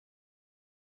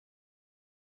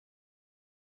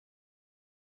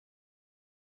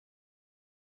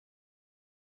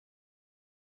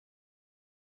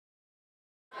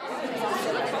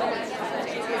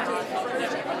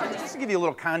Just to give you a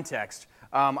little context,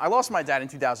 I lost my dad in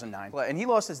 2009, and he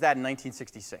lost his dad in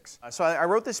 1966. So I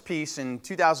wrote this piece in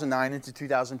 2009 into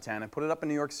 2010. I put it up in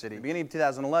New York City. Beginning of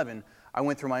 2011, I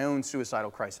went through my own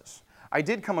suicidal crisis. I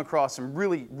did come across some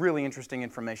really, really interesting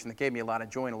information that gave me a lot of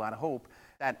joy and a lot of hope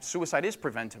that suicide is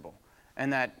preventable,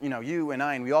 and that, you know, you and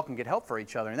I and we all can get help for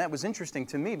each other. And that was interesting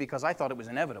to me because I thought it was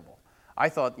inevitable. I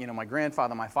thought, you know, my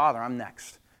grandfather, my father, I'm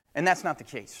next. And that's not the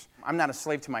case. I'm not a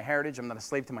slave to my heritage. I'm not a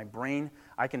slave to my brain.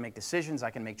 I can make decisions. I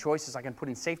can make choices. I can put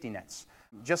in safety nets.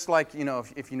 Just like, you know,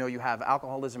 if you know you have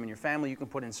alcoholism in your family, you can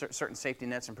put in certain safety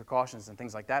nets and precautions and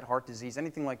things like that, heart disease,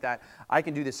 anything like that. I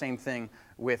can do the same thing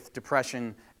with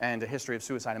depression and a history of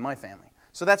suicide in my family.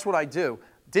 So that's what I do.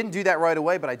 Didn't do that right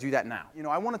away, but I do that now. You know,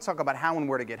 I want to talk about how and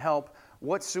where to get help,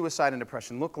 what suicide and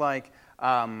depression look like,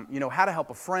 you know, how to help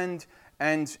a friend,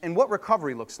 and what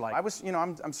recovery looks like.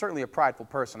 I'm certainly a prideful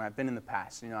person. I've been in the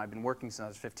past. You know, I've been working since I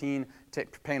was 15,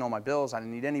 paying all my bills. I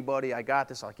didn't need anybody. I got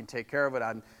this. I can take care of it.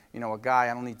 I'm, you know, a guy.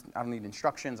 I don't need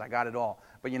instructions. I got it all.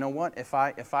 But you know what? If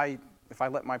I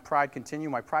let my pride continue,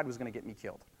 my pride was going to get me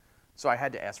killed. So I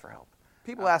had to ask for help.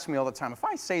 People ask me all the time, if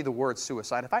I say the word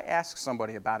suicide, if I ask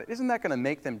somebody about it, isn't that going to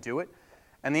make them do it?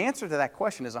 And the answer to that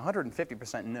question is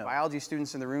 150% no. Biology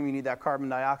students in the room, you need that carbon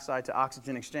dioxide to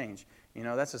oxygen exchange. You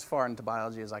know, that's as far into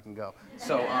biology as I can go.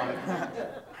 So,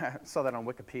 I saw that on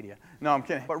Wikipedia. No, I'm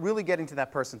kidding. But really getting to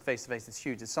that person face to face is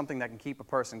huge. It's something that can keep a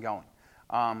person going.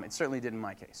 It certainly did in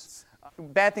my case.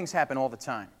 Bad things happen all the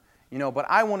time. You know, but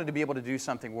I wanted to be able to do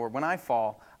something where when I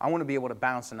fall, I want to be able to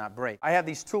bounce and not break. I have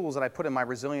these tools that I put in my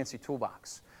resiliency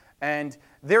toolbox. And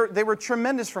they were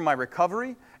tremendous for my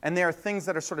recovery, and they are things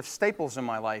that are sort of staples in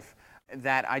my life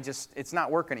that it's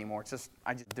not work anymore.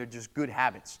 They're just good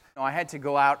habits. You know, I had to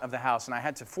go out of the house, and I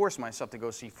had to force myself to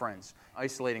go see friends.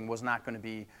 Isolating was not going to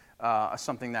be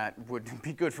something that would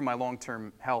be good for my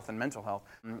long-term health and mental health.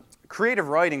 Creative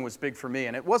writing was big for me,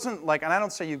 and it wasn't like, and I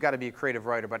don't say you've got to be a creative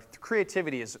writer, but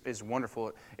creativity is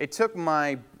wonderful. It took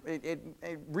it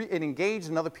engaged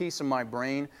another piece of my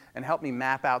brain and helped me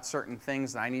map out certain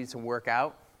things that I needed to work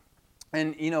out.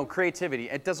 And, you know, creativity,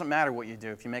 it doesn't matter what you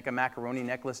do. If you make a macaroni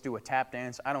necklace, do a tap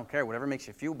dance, I don't care, whatever makes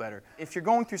you feel better. If you're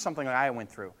going through something like I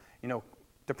went through, you know,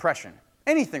 depression,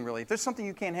 anything really, if there's something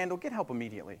you can't handle, get help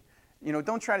immediately. You know,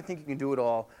 don't try to think you can do it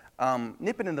all.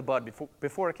 Nip it in the bud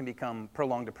before it can become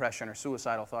prolonged depression or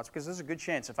suicidal thoughts, because there's a good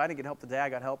chance if I didn't get help the day I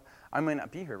got help, I might not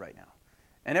be here right now.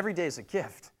 And every day is a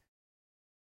gift.